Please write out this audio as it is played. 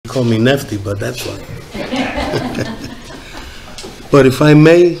call me Nefty, but that's fine. But if I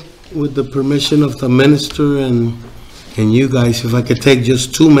may, with the permission of the minister and you guys, if I could take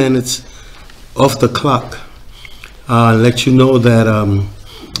just 2 minutes off the clock, let you know that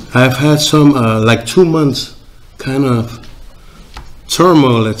I've had some, like 2 months kind of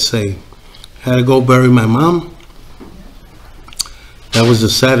turmoil, let's say. Had to go bury my mom. That was the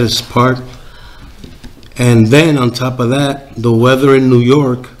saddest part. And then on top of that, the weather in New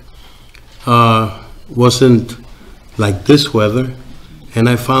York wasn't like this weather. And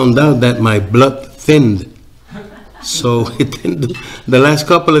I found out that my blood thinned. So the last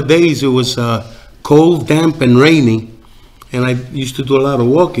couple of days it was cold, damp, and rainy. And I used to do a lot of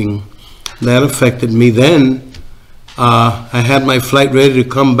walking. That affected me. Then I had my flight ready to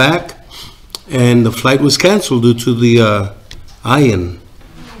come back. And the flight was canceled due to the iron.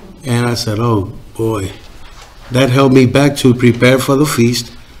 And I said, oh boy, that held me back to prepare for the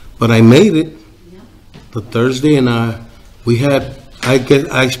feast. But I made it the Thursday, and I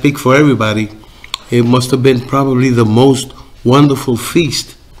speak for everybody. It must have been probably the most wonderful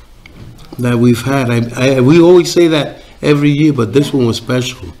feast that we've had. We always say that every year, but this one was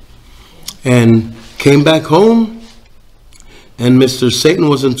special. And came back home, and Mr. Satan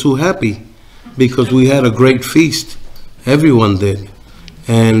wasn't too happy because we had a great feast. Everyone did.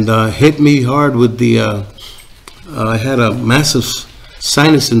 And hit me hard with the, I had a massive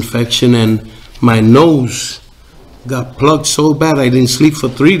sinus infection, and my nose got plugged so bad I didn't sleep for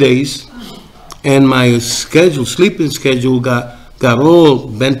 3 days. And my sleeping schedule got all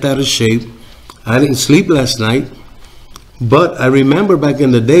bent out of shape. I didn't sleep last night. But I remember back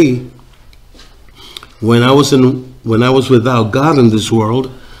in the day when I was without God in this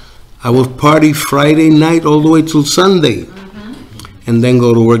world, I would party Friday night all the way till Sunday, and then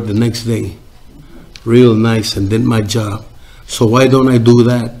go to work the next day. Real nice, and did my job. So why don't I do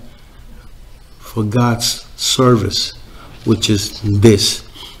that for God's service, which is this?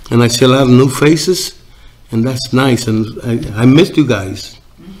 And I see a lot of new faces, and that's nice. And I missed you guys.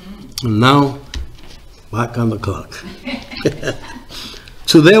 And now, back on the clock.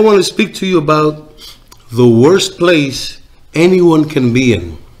 Today I want to speak to you about the worst place anyone can be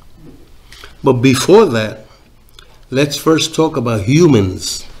in. But before that, let's first talk about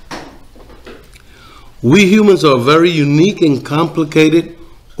humans. We humans are a very unique and complicated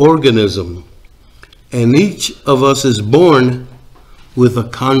organism, and each of us is born with a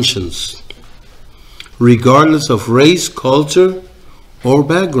conscience, regardless of race, culture, or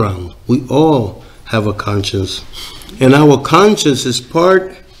background. We all have a conscience, and our conscience is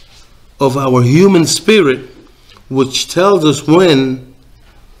part of our human spirit, which tells us when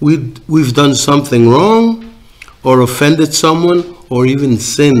we've done something wrong, or offended someone, or even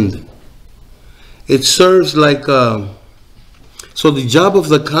sinned. It serves like so the job of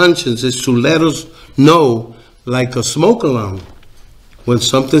the conscience is to let us know, like a smoke alarm. When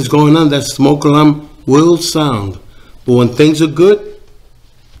something's going on, that smoke alarm will sound. But when things are good,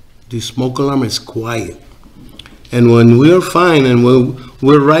 the smoke alarm is quiet. And when we're fine and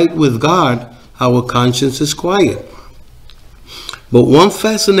we're right with God, our conscience is quiet. But one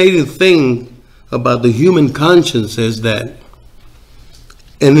fascinating thing about the human conscience is that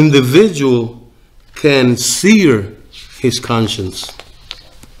an individual can sear his conscience.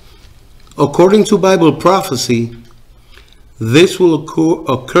 According to Bible prophecy, this will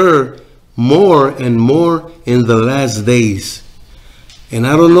occur more and more in the last days. And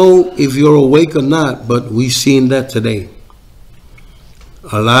I don't know if you're awake or not, but we've seen that today.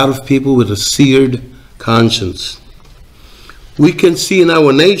 A lot of people with a seared conscience. We can see in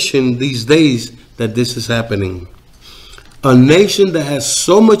our nation these days that this is happening. A nation that has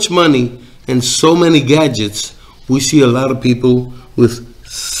so much money and so many gadgets, we see a lot of people with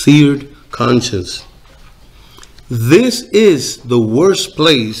seared conscience. This is the worst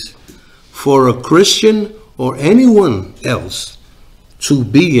place for a Christian or anyone else to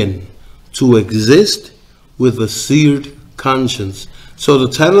be in, to exist with a seared conscience. So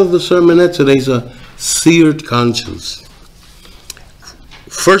the title of the sermonette today is a seared conscience.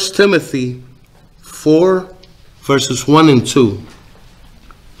 1 Timothy 4 verses 1 and 2.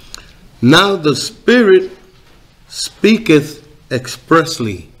 Now the Spirit speaketh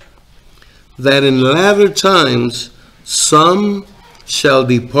expressly, that in latter times some shall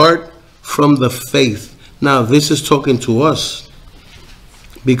depart from the faith. Now this is talking to us,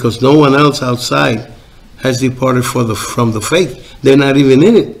 because no one else outside has departed from the faith. They're not even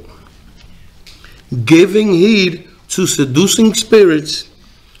in it. Giving heed to seducing spirits,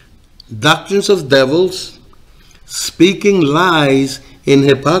 doctrines of devils, speaking lies in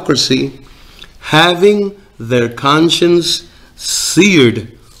hypocrisy, having their conscience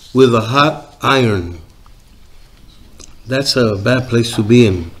seared with a hot iron. That's a bad place to be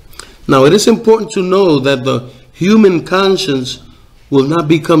in. Now, it is important to know that the human conscience will not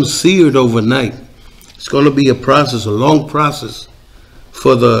become seared overnight. It's going to be a process, a long process,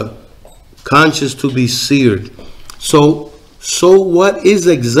 for the conscience to be seared. So what is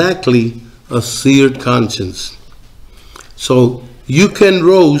exactly a seared conscience? So you can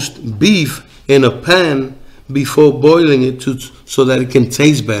roast beef in a pan before boiling it so that it can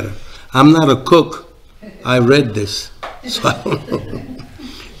taste better. I'm not a cook. I read this, so I don't know.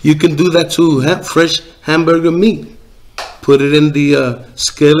 You can do that to fresh hamburger meat. Put it in the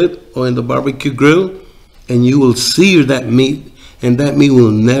skillet or in the barbecue grill, and you will sear that meat, and that meat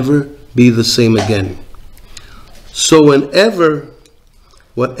will never be the same again. So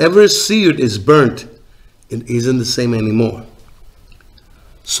whatever is seared is burnt, it isn't the same anymore.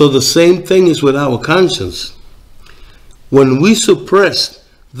 So the same thing is with our conscience. When we suppress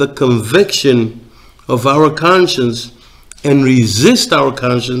the conviction of our conscience and resist our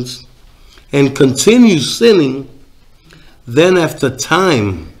conscience and continue sinning, then after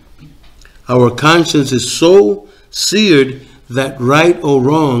time, our conscience is so seared that right or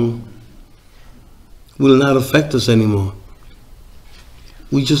wrong will not affect us anymore.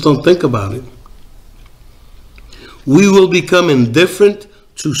 We just don't think about it. We will become indifferent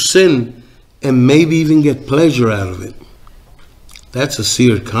to sin and maybe even get pleasure out of it. That's a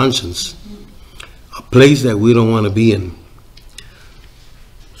seared conscience, a place that we don't want to be in.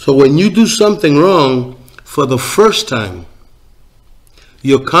 So when you do something wrong for the first time,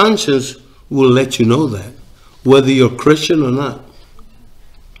 your conscience will let you know that, whether you're Christian or not.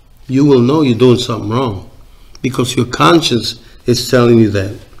 You will know you're doing something wrong because your conscience is telling you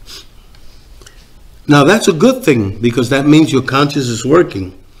that. Now that's a good thing because that means your conscience is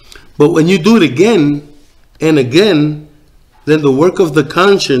working. But when you do it again and again, then the work of the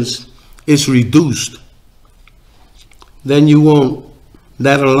conscience is reduced. Then you won't,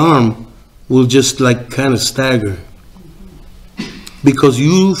 that alarm will just like kind of stagger because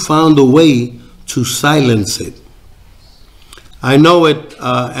you found a way to silence it. I know it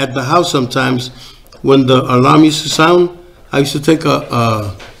at the house sometimes when the alarm used to sound, I used to take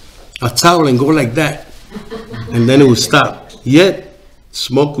a towel and go like that, and then it would stop. Yet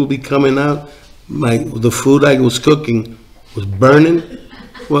smoke would be coming out. The food I was cooking was burning.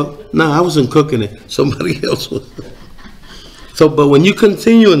 Well, no, I wasn't cooking it. Somebody else was. So, but when you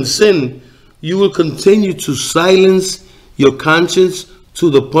continue in sin, you will continue to silence your conscience to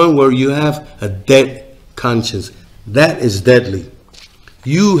the point where you have a dead conscience. That is deadly.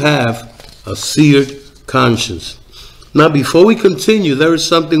 You have a seared conscience. Now, before we continue, there is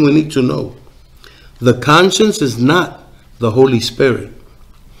something we need to know. The conscience is not the Holy Spirit.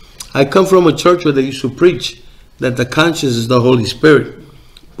 I come from a church where they used to preach that the conscience is the Holy Spirit.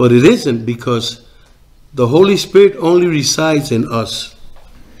 But it isn't, because the Holy Spirit only resides in us,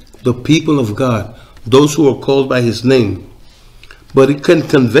 the people of God, those who are called by His name. But it can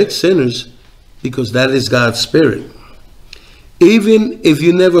convict sinners because that is God's Spirit. Even if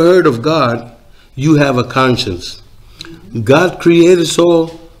you never heard of God, you have a conscience. God created us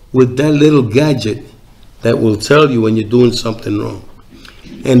all with that little gadget that will tell you when you're doing something wrong.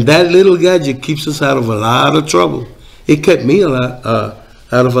 And that little gadget keeps us out of a lot of trouble. It kept me out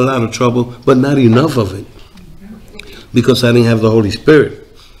of a lot of trouble, but not enough of it, because I didn't have the Holy Spirit.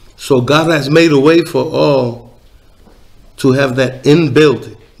 So God has made a way for all to have that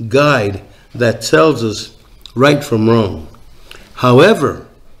inbuilt guide that tells us right from wrong. However,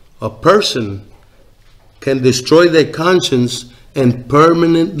 a person can destroy their conscience and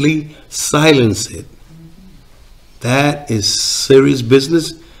permanently silence it. That is serious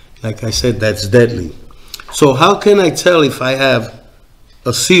business. Like I said, that's deadly. So how can I tell if I have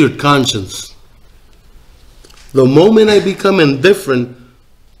a seared conscience? The moment I become indifferent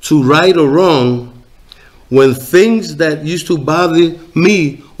to right or wrong, when things that used to bother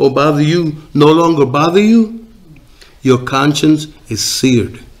me or bother you no longer bother you, your conscience is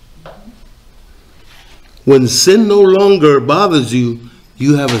seared. When sin no longer bothers you,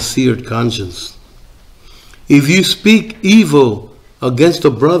 you have a seared conscience. If you speak evil against a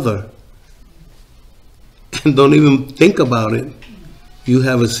brother and don't even think about it, you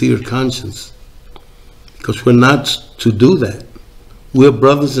have a seared conscience. Because we're not to do that. We're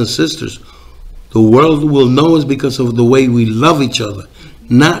brothers and sisters. The world will know us because of the way we love each other,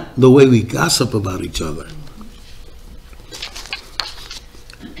 not the way we gossip about each other.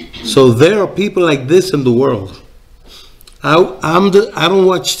 So there are people like this in the world. I don't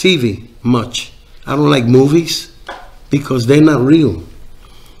watch TV much. I don't like movies because they're not real.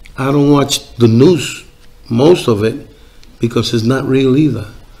 I don't watch the news, most of it, because it's not real either.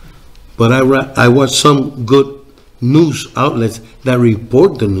 but I watch some good news outlets that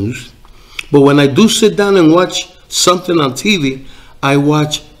report the news. But when I do sit down and watch something on TV, I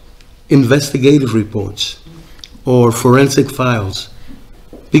watch investigative reports or forensic files,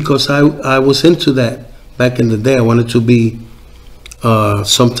 because I was into that back in the day. I wanted to be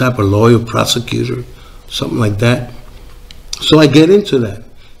some type of lawyer, prosecutor, something like that. So I get into that.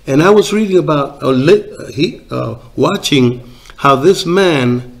 And I was reading about, watching how this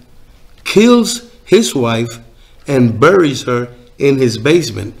man kills his wife and buries her in his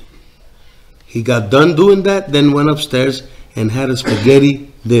basement. He got done doing that, then went upstairs and had a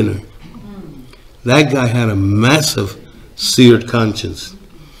spaghetti dinner. That guy had a massive seared conscience.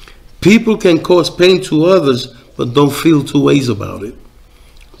 People can cause pain to others, but don't feel two ways about it.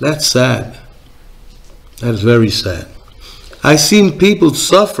 That's sad. That is very sad. I've seen people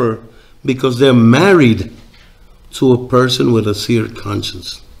suffer because they're married to a person with a seared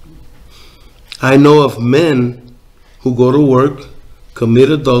conscience. I know of men who go to work, commit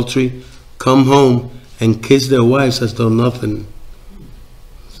adultery, come home, and kiss their wives as though nothing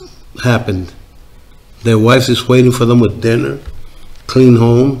happened. Their wife is waiting for them with dinner, clean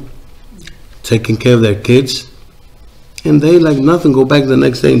home, taking care of their kids, and they, like nothing, go back the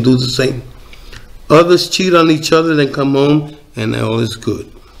next day and do the same. Others cheat on each other, then come home, and all is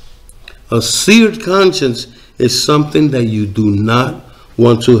good. A seared conscience is something that you do not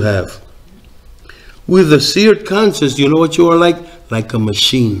want to have. With a seared conscience, you know what you are like? Like a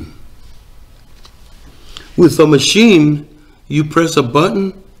machine. With a machine, you press a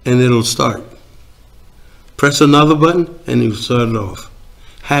button and it'll start. Press another button and it'll start it off.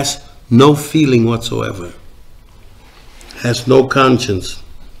 Has no feeling whatsoever. Has no conscience.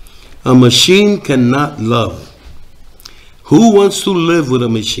 A machine cannot love. Who wants to live with a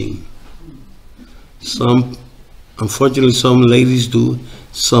machine? Unfortunately, some ladies do,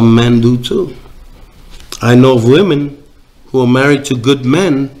 some men do too. I know of women who are married to good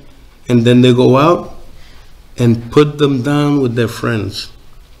men, and then they go out and put them down with their friends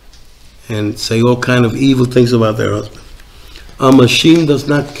and say all kind of evil things about their husband. A machine does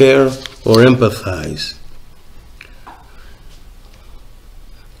not care or empathize.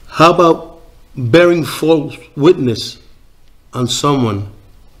 How about bearing false witness on someone?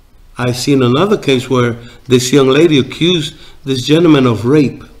 I've seen another case where this young lady accused this gentleman of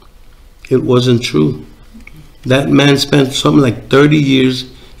rape. It wasn't true. That man spent something like 30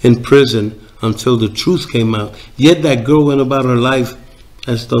 years in prison until the truth came out. Yet that girl went about her life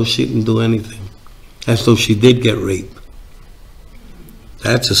as though she didn't do anything, as though she did get raped.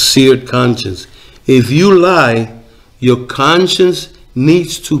 That's a seared conscience. If you lie, your conscience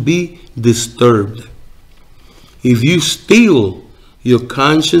needs to be disturbed. If you steal, your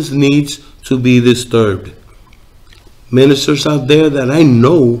conscience needs to be disturbed. Ministers out there that I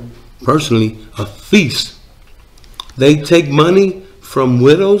know personally are thieves. They take money from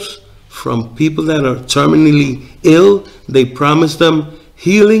widows, from people that are terminally ill. They promise them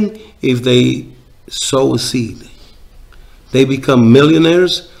healing if they sow a seed. They become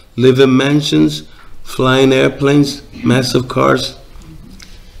millionaires, live in mansions, fly in airplanes, massive cars,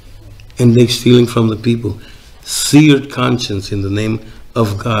 and they're stealing from the people. Seared conscience in the name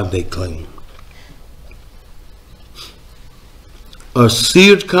of God, they claim. A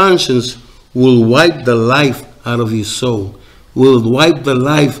seared conscience will wipe the life out of your soul, will wipe the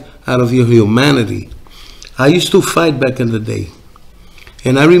life out of your humanity. I used to fight back in the day,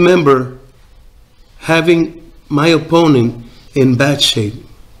 and I remember having my opponent in bad shape,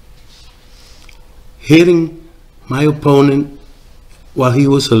 hitting my opponent while he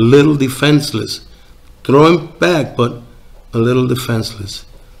was a little defenseless, throwing back but a little defenseless.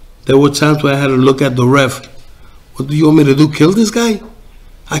 There were times where I had to look at the ref. What do you want me to do, kill this guy?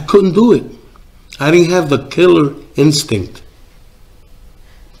 I couldn't do it. I didn't have the killer instinct.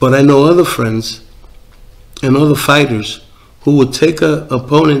 But I know other friends and other fighters who would take an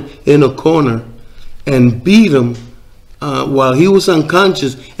opponent in a corner and beat him while he was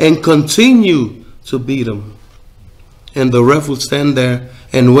unconscious and continue to beat him. And the ref would stand there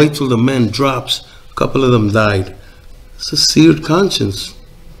and wait till the man drops. A couple of them died. It's a seared conscience,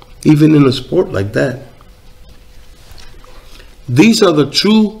 even in a sport like that. These are the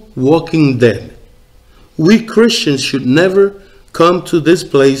true walking dead. We Christians should never come to this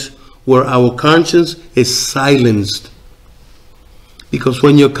place where our conscience is silenced. Because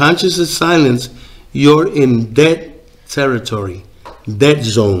when your conscience is silenced, you're in dead territory, dead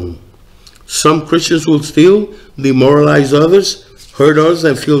zone. Some Christians will steal, demoralize others, hurt others,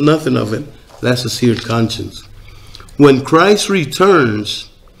 and feel nothing of it. That's a seared conscience. When Christ returns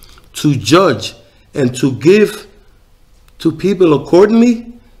to judge and to give to people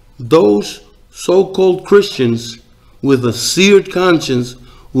accordingly, those so-called Christians with a seared conscience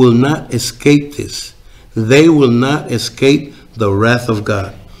will not escape this. They will not escape the wrath of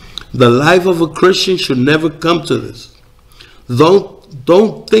God. The life of a Christian should never come to this.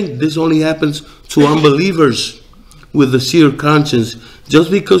 Don't think this only happens to unbelievers with a seared conscience.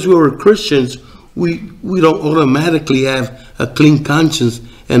 Just because we are Christians, we don't automatically have a clean conscience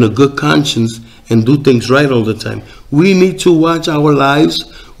and a good conscience and do things right all the time. We need to watch our lives.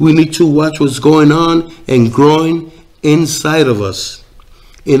 We need to watch what's going on and growing inside of us,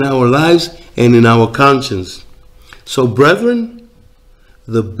 in our lives and in our conscience. So, brethren,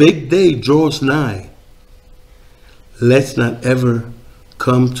 the big day draws nigh. Let's not ever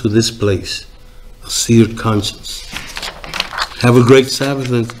come to this place, a seared conscience. Have a great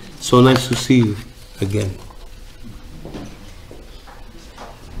Sabbath, and so nice to see you again.